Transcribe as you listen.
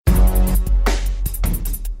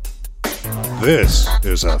This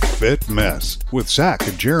is A Fit Mess with Zach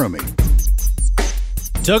and Jeremy.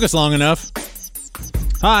 Took us long enough.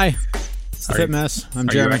 Hi, it's The Fit Mess. I'm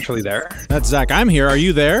Jeremy. Are you actually there? That's Zach. I'm here. Are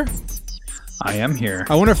you there? I am here.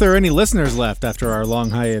 I wonder if there are any listeners left after our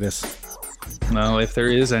long hiatus. Well, if there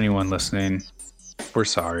is anyone listening, we're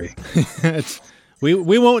sorry.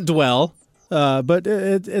 We won't dwell, but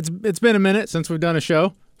it's been a minute since we've done a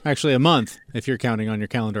show. Actually, a month, if you're counting on your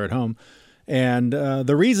calendar at home. And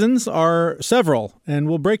the reasons are several, and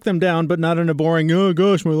we'll break them down, but not in a boring, oh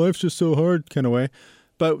gosh, my life's just so hard kind of way.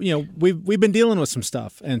 But, you know, we've been dealing with some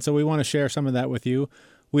stuff, and so we want to share some of that with you.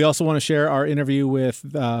 We also want to share our interview with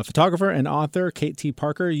photographer and author Kate T.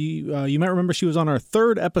 Parker. You might remember she was on our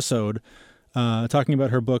third episode talking about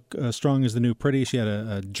her book, Strong is the New Pretty. She had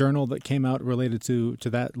a journal that came out related to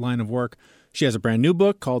that line of work. She has a brand new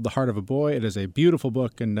book called The Heart of a Boy. It is a beautiful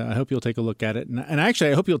book, and I hope you'll take a look at it. And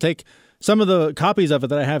actually, I hope you'll take some of the copies of it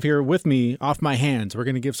that I have here with me off my hands. We're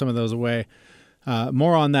going to give some of those away.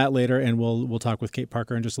 More on that later, and we'll talk with Kate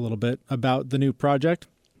Parker in just a little bit about the new project.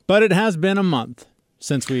 But it has been a month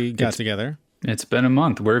since we got together. It's been a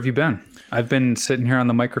month. Where have you been? I've been sitting here on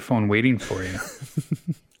the microphone waiting for you.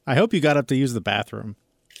 I hope you got up to use the bathroom.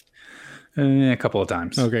 A couple of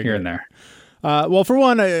times, okay, here and there. Well, for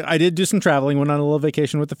one, I did do some traveling, went on a little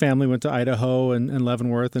vacation with the family, went to Idaho and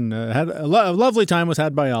Leavenworth, and had a lovely time was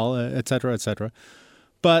had by all, et cetera, et cetera.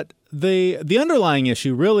 But the underlying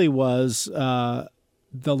issue really was the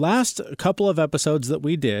last couple of episodes that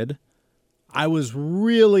we did, I was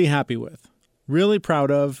really happy with, really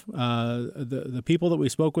proud of. The people that we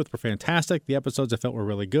spoke with were fantastic. The episodes I felt were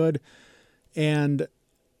really good. And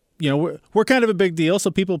you know, we're kind of a big deal,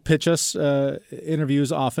 so people pitch us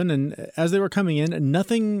interviews often, and as they were coming in,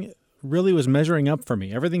 nothing really was measuring up for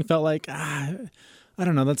me. Everything felt like, I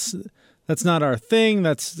don't know, that's not our thing,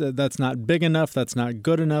 that's not big enough, that's not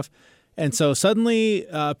good enough. And so suddenly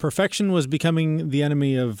perfection was becoming the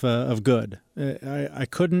enemy of good. I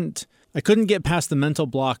couldn't get past the mental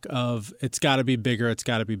block of it's got to be bigger, it's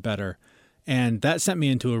got to be better. And that sent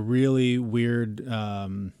me into a really weird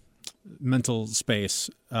mental space,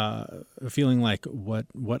 feeling like what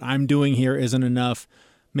I'm doing here isn't enough.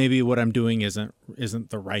 Maybe what I'm doing isn't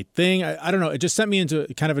the right thing. I don't know. It just sent me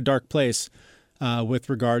into kind of a dark place with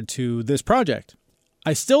regard to this project.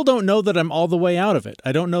 I still don't know that I'm all the way out of it.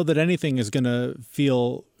 I don't know that anything is going to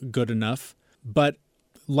feel good enough. But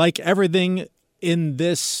like everything in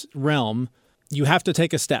this realm, you have to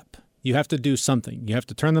take a step. You have to do something. You have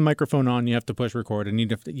to turn the microphone on. You have to push record, and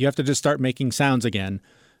you have to just start making sounds again.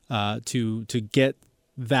 To get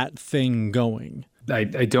that thing going. I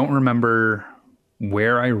don't remember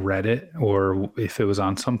where I read it or if it was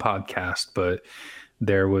on some podcast, but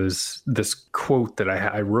there was this quote that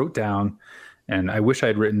I wrote down, and I wish I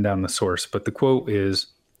had written down the source, but the quote is,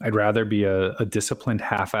 I'd rather be a disciplined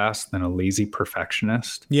half-ass than a lazy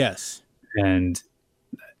perfectionist. Yes. And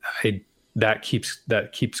that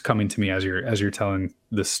keeps coming to me as you're telling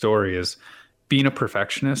this story is, being a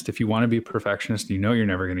perfectionist, if you want to be a perfectionist, you know you're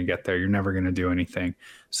never going to get there. You're never going to do anything.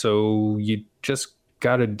 So you just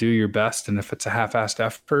got to do your best. And if it's a half-assed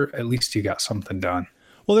effort, at least you got something done.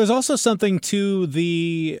 Well, there's also something to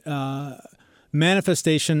the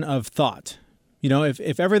manifestation of thought. You know,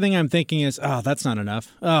 if everything I'm thinking is, oh, that's not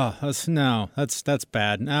enough. Oh, that's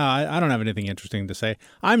bad. No, I don't have anything interesting to say.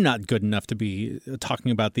 I'm not good enough to be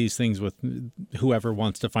talking about these things with whoever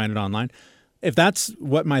wants to find it online. If that's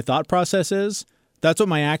what my thought process is, that's what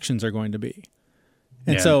my actions are going to be.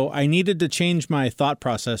 And so I needed to change my thought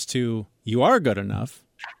process to, you are good enough.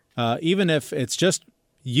 Even if it's just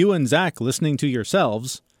you and Zach listening to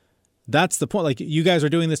yourselves, that's the point. Like, you guys are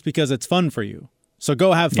doing this because it's fun for you. So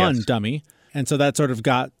go have fun, dummy. And so that sort of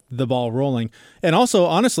got the ball rolling. And also,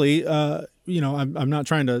 honestly, I'm not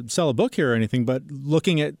trying to sell a book here or anything, but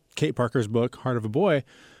looking at Kate Parker's book, Heart of a Boy,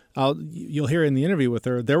 you'll hear in the interview with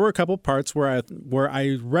her, there were a couple parts where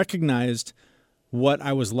I recognized what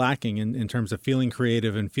I was lacking in terms of feeling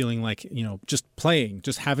creative and feeling like, you know, just playing,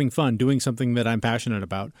 just having fun, doing something that I'm passionate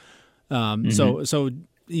about. So,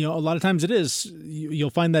 you know, a lot of times it is, you'll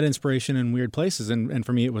find that inspiration in weird places. And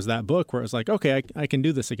for me, it was that book where it was like, okay, I can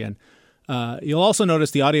do this again. You'll also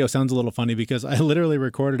notice the audio sounds a little funny because I literally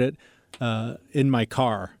recorded it in my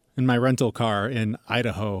car, in my rental car in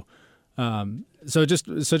Idaho. So just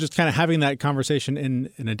kind of having that conversation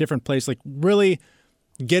in a different place, like really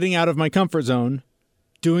getting out of my comfort zone,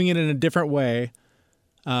 doing it in a different way,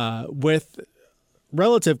 with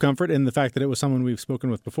relative comfort in the fact that it was someone we've spoken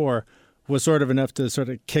with before, was sort of enough to sort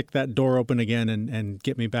of kick that door open again and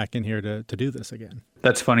get me back in here to do this again.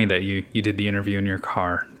 That's funny that you did the interview in your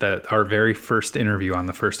car. That our very first interview on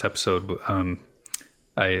the first episode,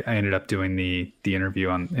 I ended up doing the interview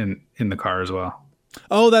in the car as well.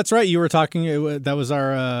 Oh, that's right. You were talking. That was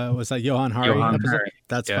our. Was that Johan Hari Johan episode? Hari.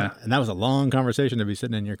 That's Yeah. fun. And that was a long conversation to be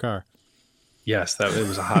sitting in your car. Yes, it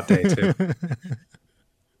was a hot day too.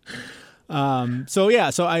 So yeah.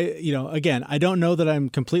 So again, I don't know that I'm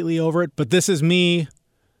completely over it, but this is me.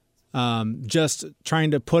 Just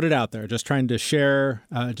trying to put it out there, just trying to share,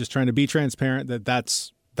 just trying to be transparent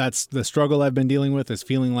that's the struggle I've been dealing with, is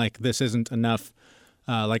feeling like this isn't enough.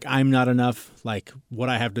 Like I'm not enough, like what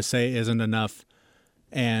I have to say isn't enough,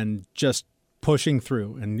 and just pushing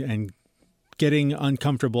through and getting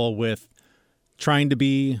uncomfortable with trying to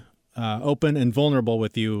be open and vulnerable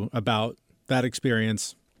with you about that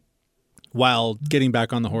experience while getting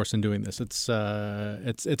back on the horse and doing this. It's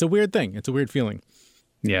a weird thing. It's a weird feeling.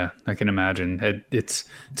 Yeah, I can imagine. It's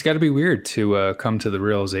got to be weird to come to the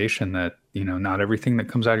realization that, not everything that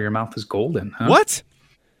comes out of your mouth is golden. Huh? What?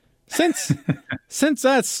 Since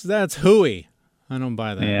that's hooey. I don't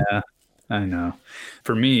buy that. Yeah, I know.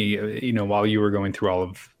 For me, while you were going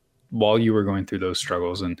through those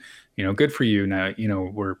struggles, and good for you. Now,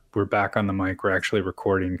 we're back on the mic. We're actually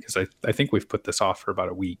recording, because I think we've put this off for about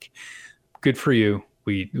a week. Good for you.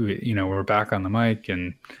 We're back on the mic,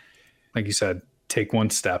 and like you said, take one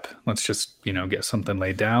step. Let's just, get something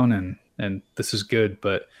laid down, and this is good.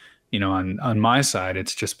 But, on my side,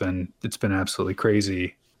 it's been absolutely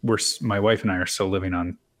crazy. My wife and I are still living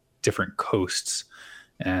on different coasts,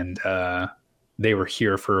 and they were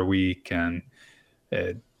here for a week, and,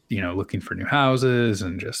 looking for new houses,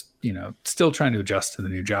 and just, still trying to adjust to the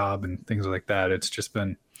new job and things like that. It's just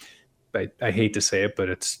been, I hate to say it, but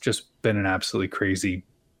it's just been an absolutely crazy,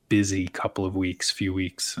 busy few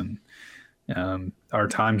weeks. And our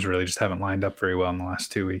times really just haven't lined up very well in the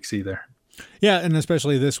last 2 weeks either. Yeah, and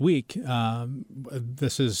especially this week.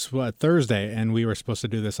 This is Thursday, and we were supposed to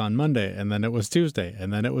do this on Monday, and then it was Tuesday,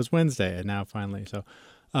 and then it was Wednesday, and now finally. So,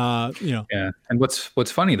 Yeah, and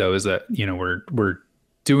what's funny though is that we're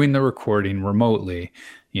doing the recording remotely,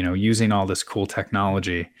 using all this cool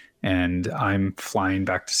technology, and I'm flying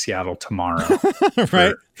back to Seattle tomorrow,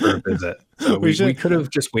 right, for a visit. So we could have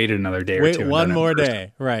just waited another day or two. Wait one more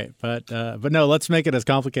day, right? But no, let's make it as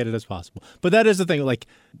complicated as possible. But that is the thing. Like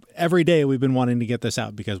every day, we've been wanting to get this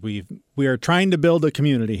out because we are trying to build a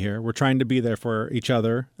community here. We're trying to be there for each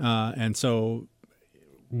other, and so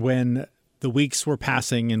when the weeks were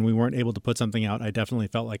passing and we weren't able to put something out, I definitely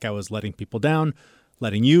felt like I was letting people down,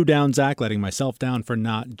 letting you down, Zach, letting myself down for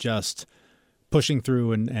not just pushing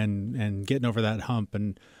through and getting over that hump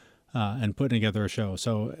and putting together a show.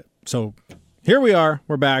 So here we are.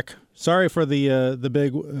 We're back. Sorry for the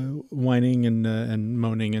big whining and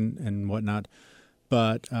moaning and whatnot,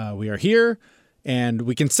 but we are here and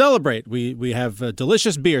we can celebrate. We have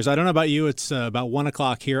delicious beers. I don't know about you. It's about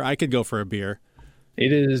 1:00 here. I could go for a beer.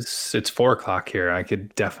 It's 4:00 here. I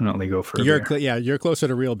could definitely go for a beer. Yeah, you're closer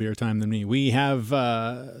to real beer time than me. We have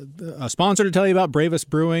a sponsor to tell you about, Bravest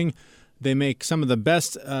Brewing. They make some of the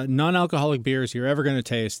best non-alcoholic beers you're ever going to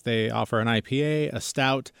taste. They offer an IPA, a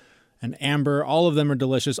stout, an amber. All of them are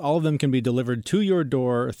delicious. All of them can be delivered to your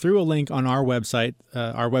door through a link on our website.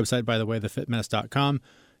 Our website, by the way, thefitmess.com.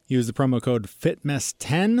 Use the promo code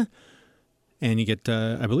FITMESS10, and you get,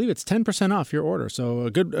 I believe it's 10% off your order. So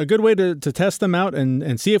a good way to test them out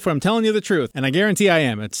and see if I'm telling you the truth. And I guarantee I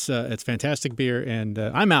am. It's fantastic beer, and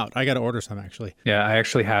I'm out. I got to order some, actually. Yeah, I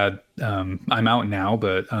actually had. I'm out now,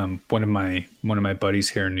 but one of my buddies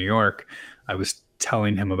here in New York, I was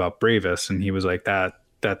telling him about Bravest, and he was like,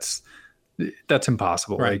 "That's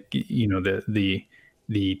impossible." Right. Like,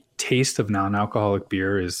 the taste of non-alcoholic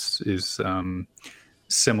beer is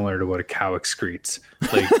similar to what a cow excretes.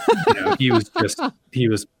 Like, he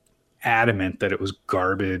was adamant that it was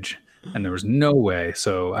garbage and there was no way.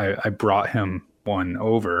 So I brought him one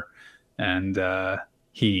over, and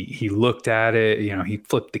he looked at it, he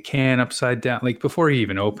flipped the can upside down. Like, before he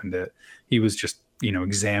even opened it, he was just,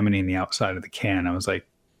 examining the outside of the can. I was like,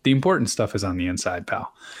 the important stuff is on the inside,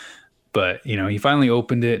 pal. But, he finally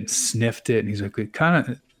opened it and sniffed it, and he's like, it kind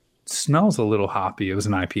of smells a little hoppy. It was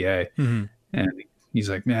an IPA. Mm-hmm. And he's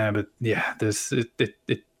like, "Yeah, but yeah,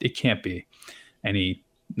 it can't be." And he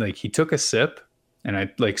took a sip, and I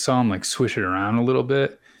saw him swish it around a little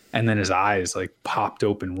bit, and then his eyes popped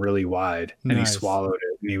open really wide, and Nice. He swallowed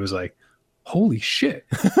it, and he was like, "Holy shit,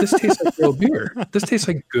 this tastes like real beer. This tastes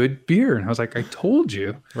like good beer." And I was like, "I told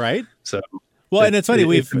you." Right. So, well, and it's funny.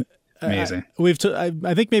 It's amazing.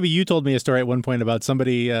 I think maybe you told me a story at one point about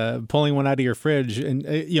somebody pulling one out of your fridge, and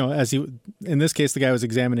in this case, the guy was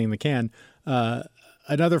examining the can.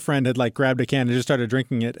 Another friend had grabbed a can and just started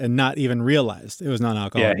drinking it and not even realized it was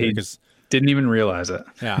non-alcoholic. Yeah, Didn't even realize it.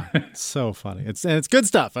 Yeah, it's so funny. It's good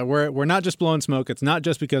stuff. We're not just blowing smoke. It's not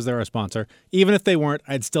just because they're a sponsor. Even if they weren't,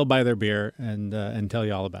 I'd still buy their beer and tell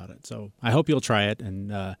you all about it. So I hope you'll try it.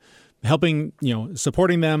 And helping,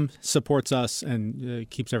 supporting them supports us and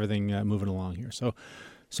keeps everything moving along here. So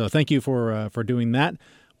thank you for doing that.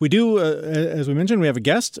 We do, as we mentioned, we have a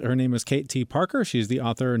guest. Her name is Kate T. Parker. She's the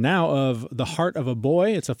author now of The Heart of a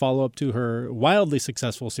Boy. It's a follow-up to her wildly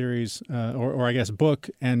successful series, or I guess book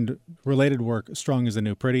and related work, Strong is the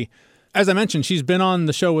New Pretty. As I mentioned, she's been on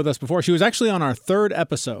the show with us before. She was actually on our third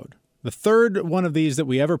episode, the third one of these that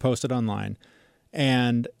we ever posted online.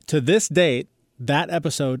 And to this date, that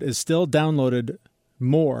episode is still downloaded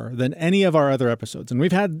more than any of our other episodes. And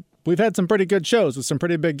we've had some pretty good shows with some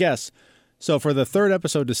pretty big guests. So for the third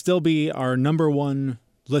episode to still be our number one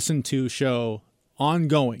listened to show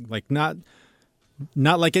ongoing, like not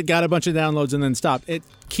like it got a bunch of downloads and then stopped. It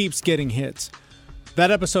keeps getting hits. That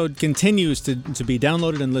episode continues to be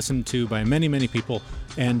downloaded and listened to by many, many people.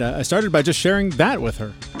 And I started by just sharing that with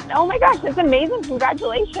her. Oh my gosh, that's amazing.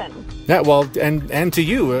 Congratulations. Yeah, well, and to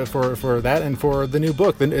you for that and for the new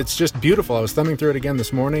book. It's just beautiful. I was thumbing through it again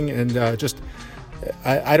this morning and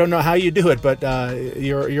I don't know how you do it, but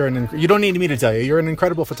you don't need me to tell you. You're an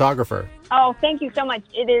incredible photographer. Oh, thank you so much.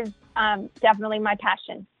 It is definitely my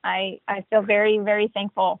passion. I feel very, very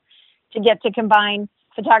thankful to get to combine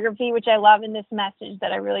photography, which I love, and this message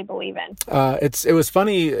that I really believe in. It was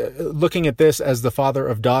funny looking at this as the father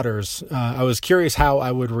of daughters. I was curious how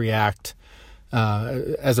I would react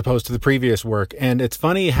as opposed to the previous work. And it's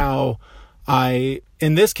funny how I,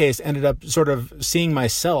 in this case, ended up sort of seeing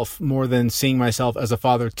myself more than seeing myself as a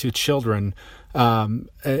father to children.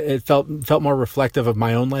 It felt more reflective of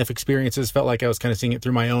my own life experiences. Felt like I was kind of seeing it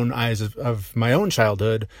through my own eyes of my own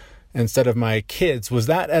childhood instead of my kids. Was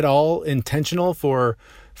that at all intentional for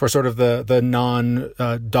sort of the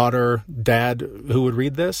non-daughter dad who would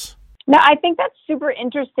read this? No, I think that's super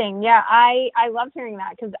interesting. Yeah, I love hearing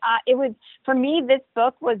that because it was, for me, this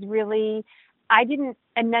book was really, I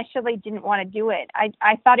initially didn't want to do it.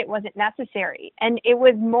 I thought it wasn't necessary. And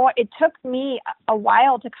it took me a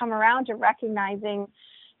while to come around to recognizing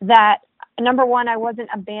that, number one, I wasn't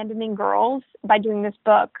abandoning girls by doing this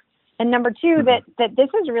book. And number two, that this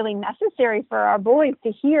is really necessary for our boys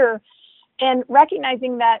to hear, and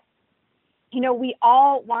recognizing that, we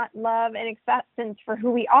all want love and acceptance for who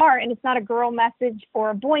we are. And it's not a girl message or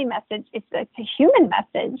a boy message. It's a human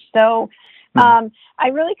message. So I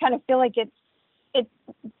really kind of feel like it's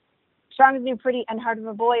Strong is the New Pretty and Heart of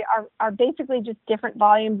a Boy are basically just different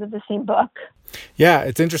volumes of the same book. Yeah,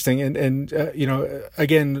 it's interesting. And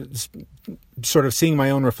again, sort of seeing my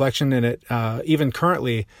own reflection in it, even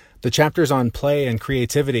currently, the chapters on play and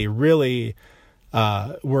creativity really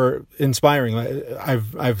were inspiring.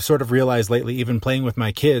 I've sort of realized lately, even playing with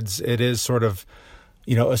my kids, it is sort of,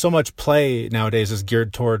 so much play nowadays is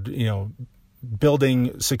geared toward,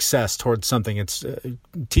 building success towards something. It's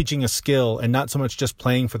teaching a skill and not so much just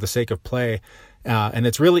playing for the sake of play. And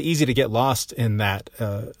it's really easy to get lost in that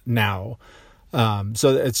now.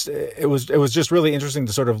 So it was just really interesting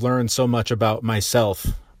to sort of learn so much about myself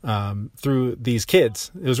through these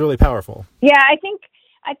kids. It was really powerful. Yeah, I think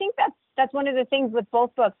that's one of the things with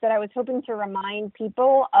both books that I was hoping to remind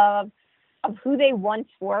people of who they once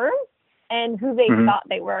were and who they thought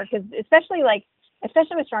they were. Because especially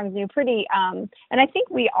with Strong is the New Pretty, and I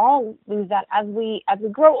think we all lose that as we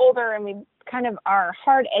grow older and we kind of, our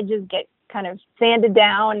hard edges get kind of sanded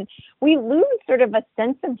down. We lose sort of a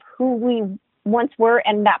sense of who we once were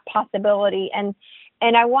and that possibility. And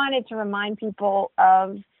I wanted to remind people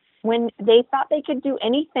of when they thought they could do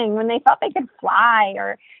anything, when they thought they could fly,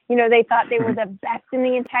 or, they thought they were the best in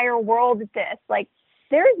the entire world at this. Like,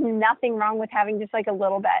 there is nothing wrong with having just like a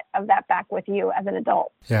little bit of that back with you as an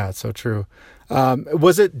adult. Yeah, it's so true.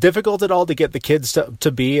 Was it difficult at all to get the kids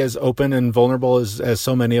to be as open and vulnerable as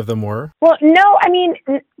so many of them were? Well, no, I mean,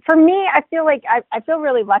 for me, I feel like I feel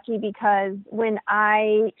really lucky because when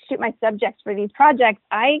I shoot my subjects for these projects,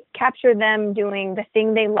 I capture them doing the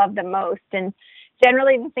thing they love the most and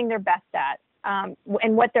generally the thing they're best at,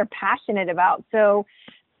 and what they're passionate about. So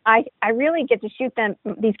I really get to shoot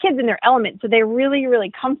these kids in their element. So they're really,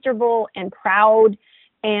 really comfortable and proud.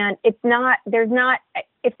 And if there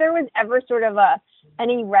was ever sort of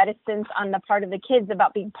any reticence on the part of the kids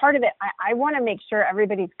about being part of it, I want to make sure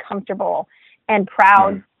everybody's comfortable and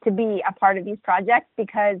proud to be a part of these projects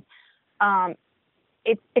because,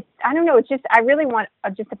 it's I don't know, it's just, I really want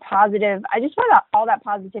just a positive, I just want all that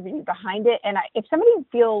positivity behind it. And if somebody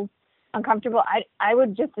feels uncomfortable, I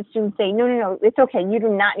would just as soon say, no, it's okay. You do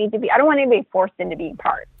not need to be. I don't want anybody forced into being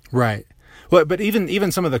part. Right. Well, but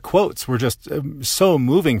even some of the quotes were just so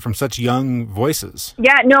moving from such young voices.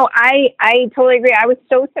 Yeah, no, I totally agree. I was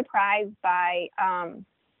so surprised by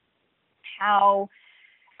how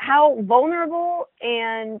vulnerable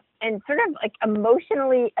and sort of like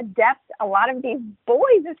emotionally adept a lot of these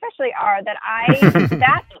boys especially are, that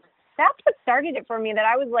that's what started it for me, that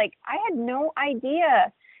I was like, I had no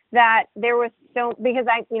idea that there was because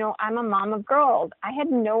I'm a mom of girls. I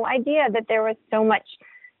had no idea that there was so much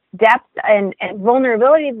depth and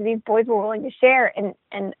vulnerability that these boys were willing to share.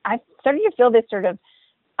 And I started to feel this sort of,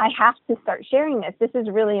 I have to start sharing this. This is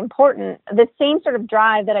really important. The same sort of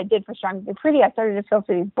drive that I did for Strong and Pretty, I started to feel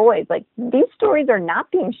for these boys. Like, these stories are not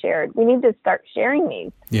being shared. We need to start sharing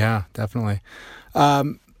these. Yeah, definitely.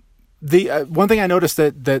 The one thing I noticed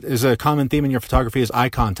that is a common theme in your photography is eye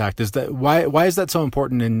contact. Is that why is that so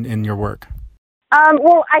important in your work?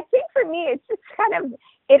 Well, I think for me, it's just kind of,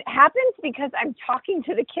 it happens because I'm talking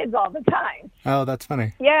to the kids all the time. Oh, that's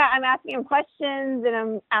funny. Yeah, I'm asking them questions, and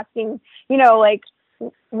I'm asking, like,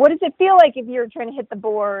 what does it feel like if you're trying to hit the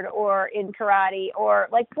board or in karate, or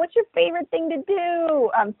like, what's your favorite thing to do?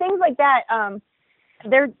 Things like that.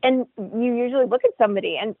 And you usually look at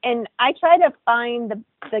somebody, and I try to find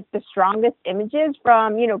the strongest images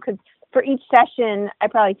from, because for each session I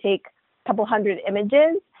probably take a couple hundred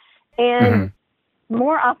images, and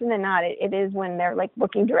more often than not, it is when they're like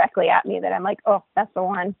looking directly at me that I'm like, oh, that's the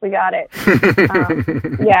one, we got it.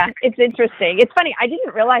 Yeah, it's interesting. It's funny. I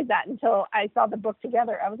didn't realize that until I saw the book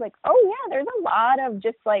together. I was like, oh yeah, there's a lot of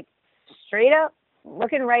just like straight up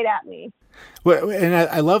looking right at me. Well, and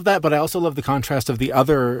I love that, but I also love the contrast of the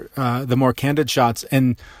other, the more candid shots.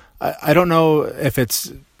 And I don't know if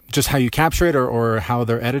it's just how you capture it or how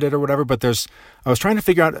they're edited or whatever, but I was trying to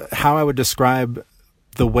figure out how I would describe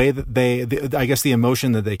the way that I guess the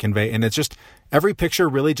emotion that they convey. And it's just, every picture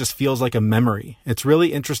really just feels like a memory. It's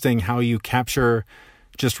really interesting how you capture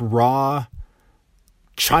just raw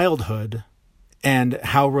childhood and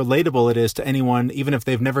how relatable it is to anyone, even if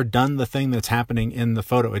they've never done the thing that's happening in the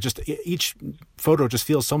photo. Each photo just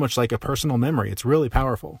feels so much like a personal memory. It's really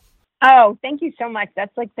powerful. Oh, thank you so much.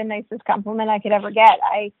 That's like the nicest compliment I could ever get.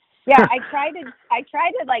 I try to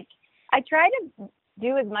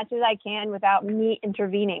do as much as I can without me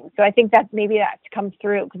intervening. So I think that maybe that comes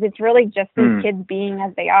through, because it's really just these kids being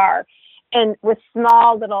as they are, and with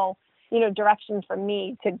small little, directions from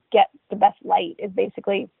me to get the best light is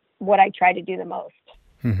basically what I try to do the most.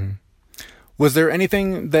 Mm-hmm. Was there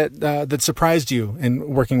anything that surprised you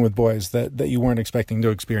in working with boys that you weren't expecting to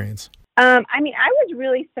experience? I was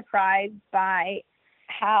really surprised by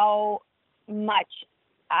how much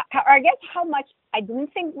I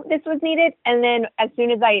didn't think this was needed. And then as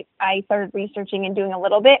soon as I started researching and doing a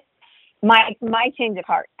little bit, my change of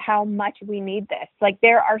heart, how much we need this. Like,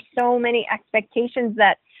 there are so many expectations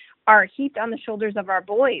that are heaped on the shoulders of our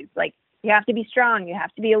boys. Like, you have to be strong. You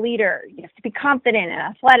have to be a leader. You have to be confident and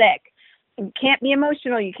athletic. You can't be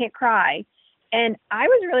emotional. You can't cry. And I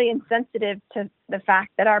was really insensitive to the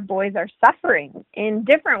fact that our boys are suffering in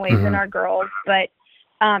different ways than our girls, but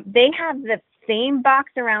they have the same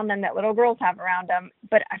box around them that little girls have around them.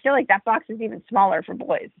 But I feel like that box is even smaller for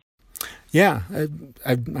boys. Yeah,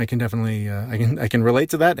 I can definitely I can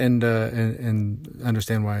relate to that and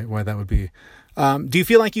understand why that would be. Do you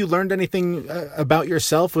feel like you learned anything about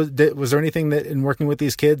yourself? Was there anything that in working with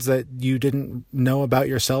these kids that you didn't know about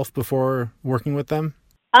yourself before working with them?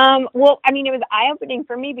 Well, it was eye-opening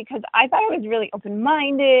for me, because I thought I was really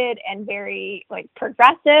open-minded and very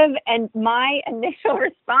progressive. And my initial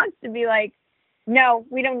response to be like, no,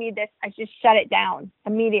 we don't need this, I just shut it down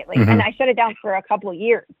immediately. Mm-hmm. And I shut it down for a couple of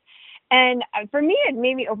years. And for me, it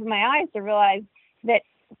made me open my eyes to realize that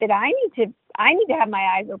I need to have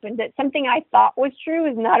my eyes open, that something I thought was true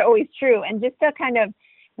is not always true. And just to kind of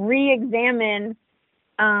re-examine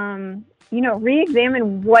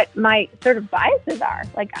what my sort of biases are.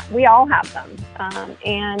 Like, we all have them.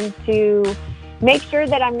 And to make sure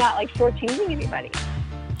that I'm not shortchanging anybody.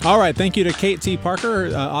 All right. Thank you to Kate T. Parker,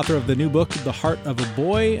 author of the new book, The Heart of a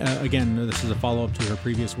Boy. Again, this is a follow-up to her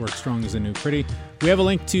previous work, Strong is the New Pretty. We have a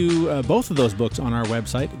link to both of those books on our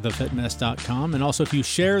website, thefitmess.com. And also, if you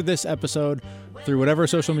share this episode through whatever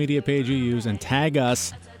social media page you use and tag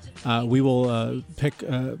us, we will pick,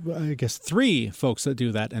 3 folks that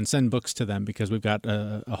do that and send books to them, because we've got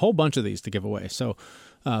a whole bunch of these to give away. So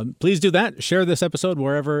please do that. Share this episode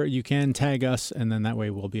wherever you can, tag us, and then that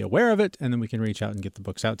way we'll be aware of it, and then we can reach out and get the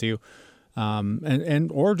books out to you.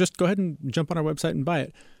 Or just go ahead and jump on our website and buy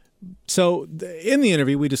it. So in the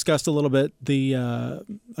interview, we discussed a little bit the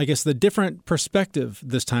different perspective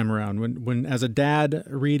this time around. When as a dad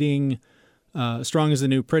reading Strong is the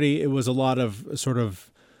New Pretty, it was a lot of sort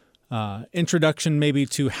of introduction maybe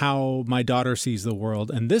to how my daughter sees the world.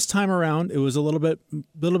 And this time around, it was a little bit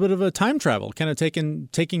of a time travel, kind of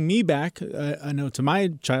taking me back, I know, to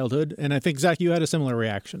my childhood. And I think, Zach, you had a similar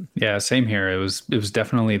reaction. Yeah, same here. It was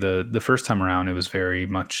definitely the first time around. It was very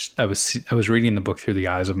much, I was reading the book through the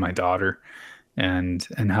eyes of my daughter and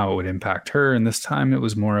how it would impact her. And this time it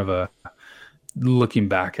was more of a looking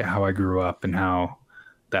back at how I grew up and how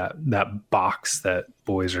that box that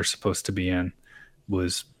boys are supposed to be in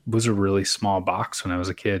was a really small box when I was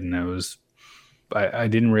a kid. And I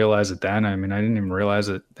didn't realize it then. I mean, I didn't even realize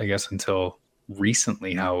it, I guess, until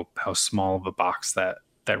recently, how small of a box that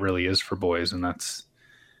really is for boys. And that's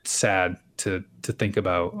sad to think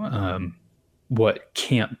about, what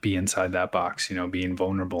can't be inside that box, being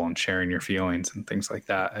vulnerable and sharing your feelings and things like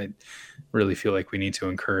that. I really feel like we need to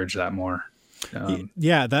encourage that more.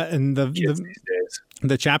 That and the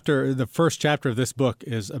first chapter of this book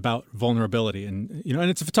is about vulnerability, and and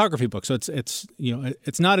it's a photography book, so it's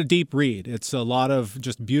not a deep read. It's a lot of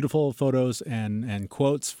just beautiful photos and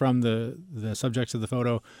quotes from the subjects of the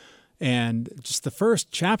photo, and just the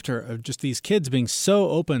first chapter of just these kids being so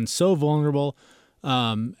open, so vulnerable,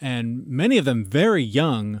 and many of them very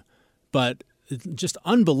young, but just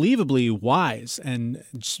unbelievably wise and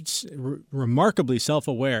just remarkably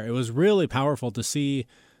self-aware. It was really powerful to see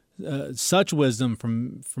such wisdom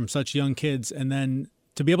from such young kids, and then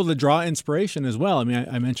to be able to draw inspiration as well. I mean,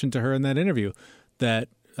 I mentioned to her in that interview that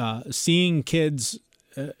seeing kids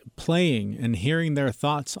playing and hearing their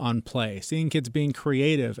thoughts on play, seeing kids being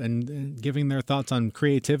creative and giving their thoughts on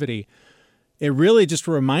creativity, it really just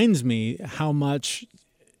reminds me how much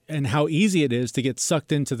and how easy it is to get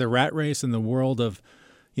sucked into the rat race in the world of,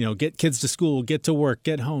 get kids to school, get to work,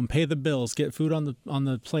 get home, pay the bills, get food on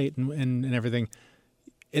the plate and everything.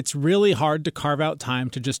 It's really hard to carve out time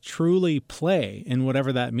to just truly play in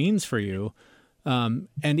whatever that means for you. And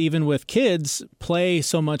even with kids, play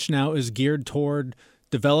so much now is geared toward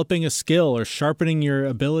developing a skill or sharpening your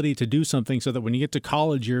ability to do something so that when you get to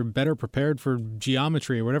college, you're better prepared for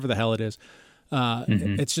geometry or whatever the hell it is.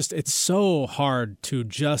 It's so hard to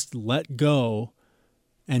just let go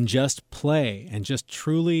and just play and just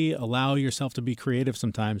truly allow yourself to be creative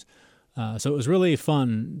sometimes. So it was really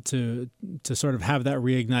fun to sort of have that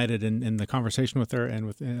reignited in the conversation with her and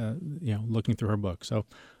with, looking through her book. So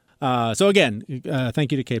again,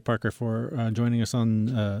 thank you to Kate Parker for joining us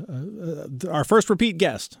on our first repeat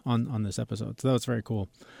guest on this episode. So that was very cool.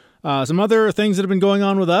 Some other things that have been going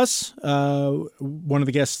on with us. One of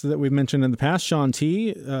the guests that we've mentioned in the past, Sean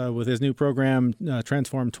T, with his new program,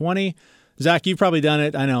 Transform 20. Zach, you've probably done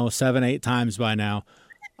it, 7-8 times by now.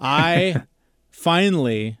 I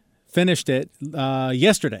finally finished it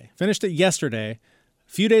yesterday. A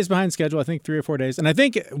few days behind schedule, I think 3 or 4 days. And I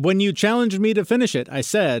think when you challenged me to finish it, I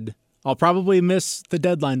said, I'll probably miss the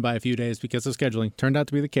deadline by a few days because of scheduling. Turned out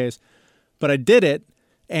to be the case. But I did it.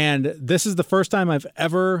 And this is the first time I've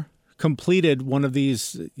ever completed one of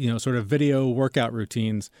these, sort of video workout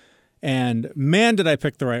routines. And man, did I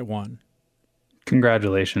pick the right one.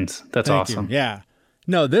 Congratulations. That's awesome. You. Yeah.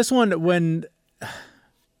 No, this one,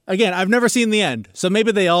 again, I've never seen the end. So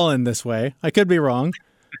maybe they all end this way. I could be wrong.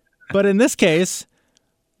 But in this case,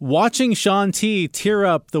 watching Sean T tear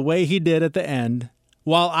up the way he did at the end,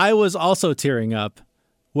 while I was also tearing up,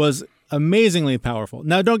 was amazingly powerful.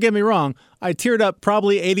 Now, don't get me wrong. I teared up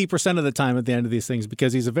probably 80% of the time at the end of these things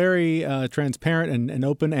because he's a very transparent and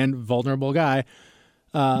open and vulnerable guy.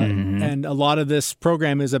 And a lot of this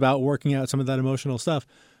program is about working out some of that emotional stuff.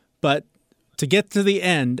 But to get to the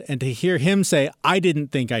end and to hear him say, I didn't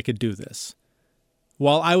think I could do this,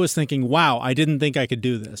 while I was thinking, wow, I didn't think I could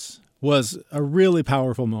do this, was a really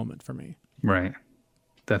powerful moment for me. Right.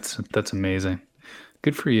 That's amazing.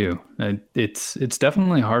 Good for you. It's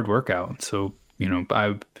definitely a hard workout. So,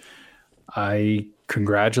 I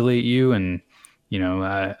congratulate you, and,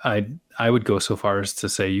 I would go so far as to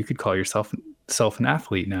say you could call yourself an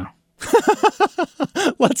athlete now.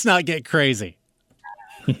 Let's not get crazy.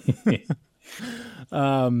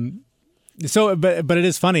 But it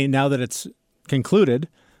is funny now that it's concluded.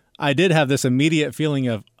 I did have this immediate feeling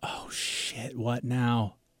of, oh shit, what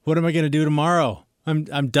now? What am I going to do tomorrow?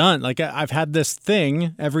 I'm done. Like I've had this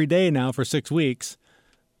thing every day now for 6 weeks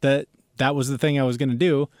that was the thing I was going to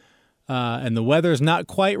do. And the weather's not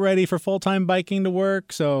quite ready for full-time biking to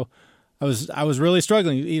work. So I was really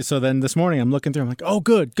struggling. So then this morning I'm looking through, I'm like, oh,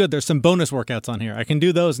 good. There's some bonus workouts on here. I can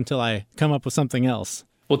do those until I come up with something else.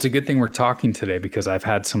 Well, it's a good thing we're talking today because I've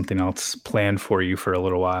had something else planned for you for a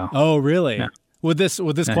little while. Oh, really? Yeah. Would this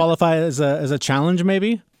qualify as a challenge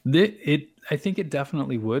maybe? I think it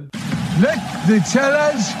definitely would. Let the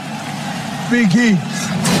challenge begin.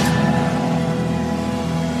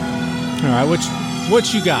 All right,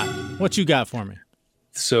 what you got? What you got for me?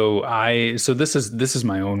 So this is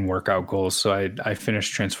my own workout goals. So I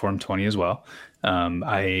finished Transform 20 as well. How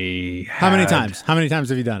many times? How many times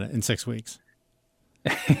have you done it in 6 weeks?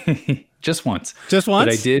 Just once. Just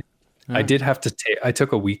once? But I did have to I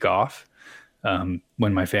took a week off when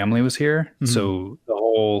my family was here. Mm-hmm. So the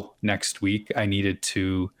whole next week I needed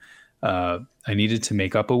to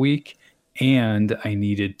make up a week, and I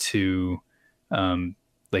needed to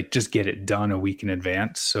just get it done a week in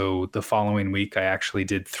advance. So the following week I actually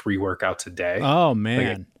did 3 workouts a day. Oh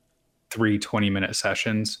man. 3 20-minute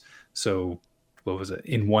sessions. So what was it?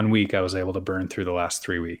 In 1 week I was able to burn through the last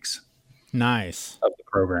 3 weeks. Nice. Of the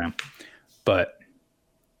program. But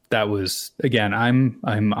that was, again, I'm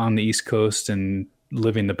on the East Coast and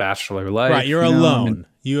living the bachelor life. Right, you're alone.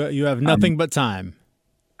 You have nothing but time.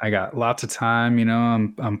 I got lots of time,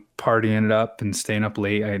 I'm partying it up and staying up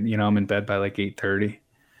late. I'm in bed by like 8:30.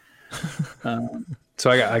 So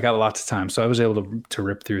I got lots of time. So I was able to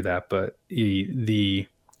rip through that. But the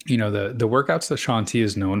workouts that Shaun T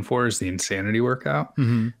is known for is the Insanity workout.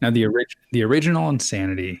 Mm-hmm. Now the original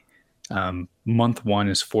Insanity, month 1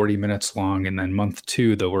 is 40 minutes long, and then month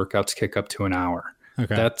 2 the workouts kick up to an hour.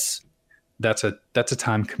 Okay. That's a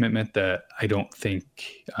time commitment that I don't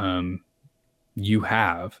think you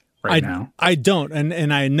have now. I don't,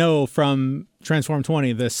 and I know from Transform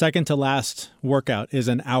 20 the second to last workout is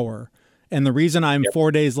an hour, and the reason I'm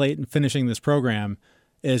 4 days late in finishing this program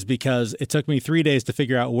is because it took me 3 days to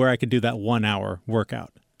figure out where I could do that 1 hour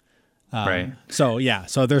workout. Right. So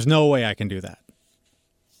there's no way I can do that.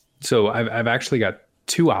 So I've actually got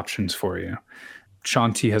 2 options for you.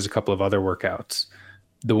 Shaun T has a couple of other workouts.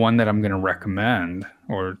 The one that I'm going to recommend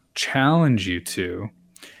or challenge you to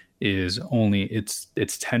is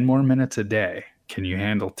it's 10 more minutes a day. Can you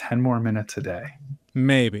handle 10 more minutes a day?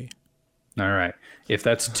 Maybe. All right. If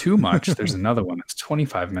that's too much, there's another one. It's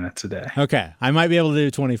 25 minutes a day. Okay. I might be able to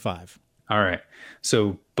do 25. All right.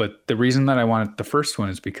 So, but the reason that I wanted the first one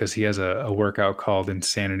is because he has a workout called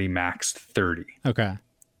Insanity Max 30. Okay.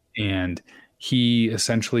 And he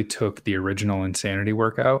essentially took the original Insanity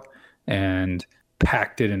workout and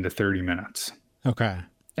packed it into 30 minutes. Okay.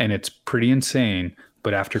 And it's pretty insane.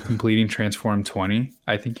 But after completing Transform 20,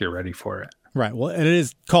 I think you're ready for it. Right. Well, it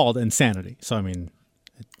is called Insanity. So, I mean,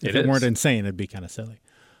 if it weren't insane, it'd be kind of silly.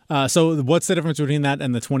 So what's the difference between that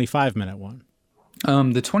and the 25-minute one?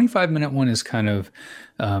 The 25-minute one is kind of,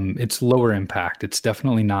 it's lower impact. It's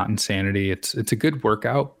definitely not Insanity. It's a good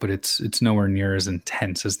workout, but it's nowhere near as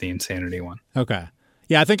intense as the Insanity one. Okay.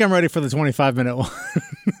 Yeah, I think I'm ready for the 25-minute one.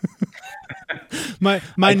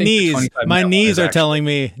 my knees are telling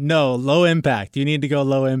me, no, low impact. You need to go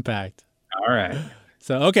low impact. All right.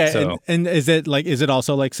 So, okay. So, and is it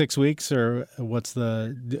also like 6 weeks, or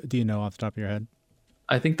do you know off the top of your head?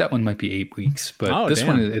 I think that one might be 8 weeks, but this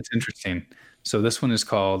one, it's interesting. So this one is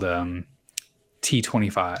called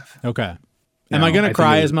T25. Okay. Am I going to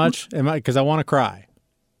cry as much? Because I want to cry.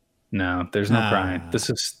 No, there's no crying. This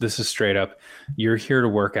is straight up. You're here to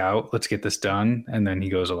work out. Let's get this done. And then he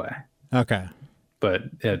goes away. Okay. But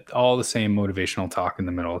all the same motivational talk in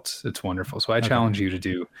the middle. It's wonderful. So I challenge you to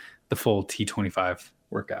do the full T25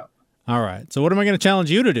 workout. All right. So what am I going to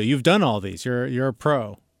challenge you to do? You've done all these. You're a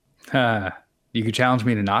pro. You could challenge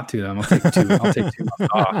me to not do them. I'll take 2 months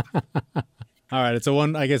off. All right.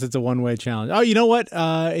 I guess it's a one-way challenge. Oh, you know what?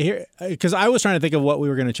 Here, because I was trying to think of what we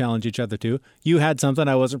were going to challenge each other to. You had something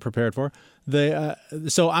I wasn't prepared for.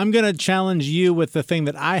 So I'm going to challenge you with the thing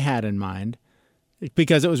that I had in mind,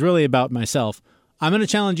 because it was really about myself. I'm going to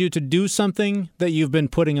challenge you to do something that you've been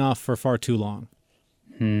putting off for far too long.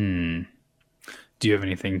 Do you have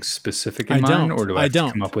anything specific in mind, or do I have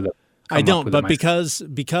to come up with it? I don't, but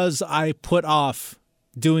because I put off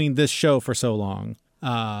doing this show for so long,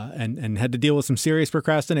 and had to deal with some serious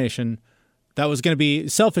procrastination, that was going to be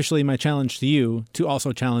selfishly my challenge to you to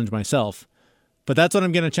also challenge myself. But that's what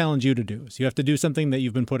I'm going to challenge you to do. Is you have to do something that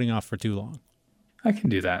you've been putting off for too long. I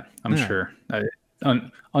can do that. I'm sure.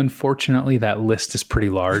 Unfortunately, that list is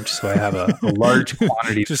pretty large, so I have a large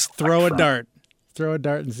quantity. Just throw a dart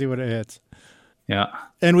and see what it hits. Yeah.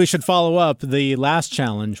 And we should follow up. The last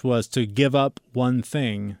challenge was to give up one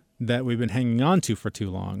thing that we've been hanging on to for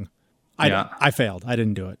too long. I failed. I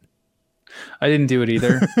didn't do it. I didn't do it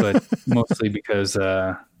either, but mostly because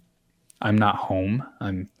I'm not home.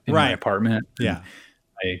 I'm in my apartment. Yeah.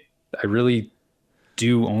 I really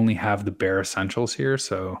do only have the bare essentials here,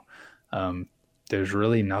 so there's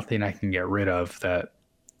really nothing I can get rid of that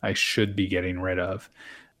I should be getting rid of.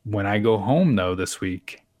 When I go home, though, this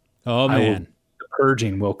week, the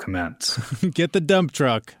purging will commence. Get the dump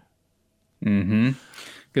truck. Mm-hmm.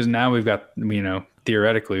 Because now we've got,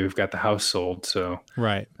 theoretically we've got the house sold. So,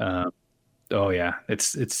 Right. Oh yeah,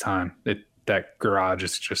 it's time. That garage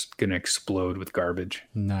is just going to explode with garbage.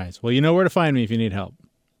 Nice. Well, you know where to find me if you need help,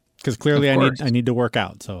 because clearly Of course. I need to work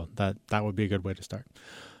out. So that would be a good way to start.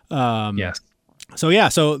 Yes. So yeah.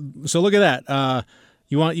 So look at that.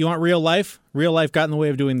 You want real life? Real life got in the way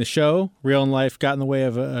of doing the show. Real life got in the way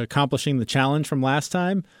of accomplishing the challenge from last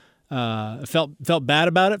time. Felt bad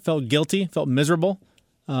about it. Felt guilty. Felt miserable.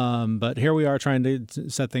 But here we are trying to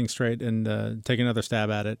set things straight and take another stab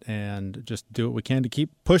at it and just do what we can to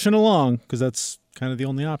keep pushing along, because that's kind of the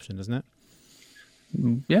only option, isn't it?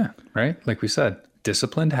 Yeah, right? Like we said,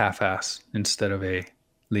 disciplined half-ass instead of a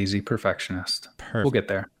lazy perfectionist. Perfect. We'll get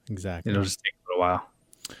there. Exactly. It'll just take a little while.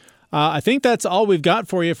 I think that's all we've got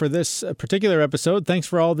for you for this particular episode. Thanks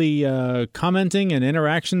for all the commenting and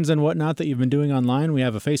interactions and whatnot that you've been doing online. We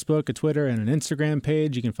have a Facebook, a Twitter, and an Instagram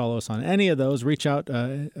page. You can follow us on any of those. Reach out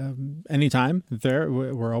anytime there.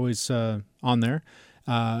 We're always on there.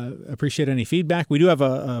 Appreciate any feedback. We do have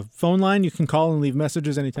a phone line. You can call and leave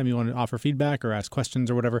messages anytime you want to offer feedback or ask questions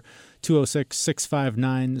or whatever.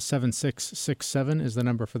 206-659-7667 is the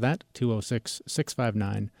number for that.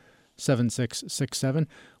 206-659-7667.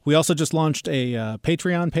 We also just launched a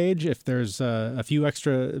Patreon page. If there's a few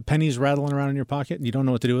extra pennies rattling around in your pocket and you don't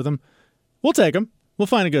know what to do with them, we'll take them. We'll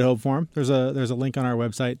find a good home for them. There's a link on our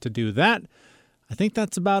website to do that. I think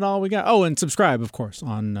that's about all we got. Oh, and subscribe, of course,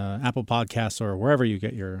 on Apple Podcasts or wherever you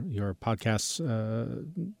get your podcasts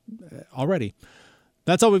already.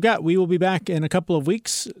 That's all we've got. We will be back in a couple of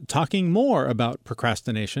weeks talking more about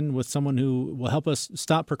procrastination with someone who will help us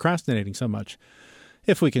stop procrastinating so much,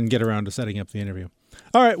 if we can get around to setting up the interview.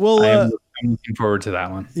 All right. Well, I'm looking forward to that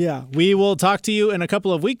one. Yeah. We will talk to you in a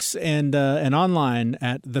couple of weeks and online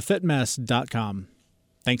at thefitmess.com.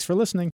 Thanks for listening.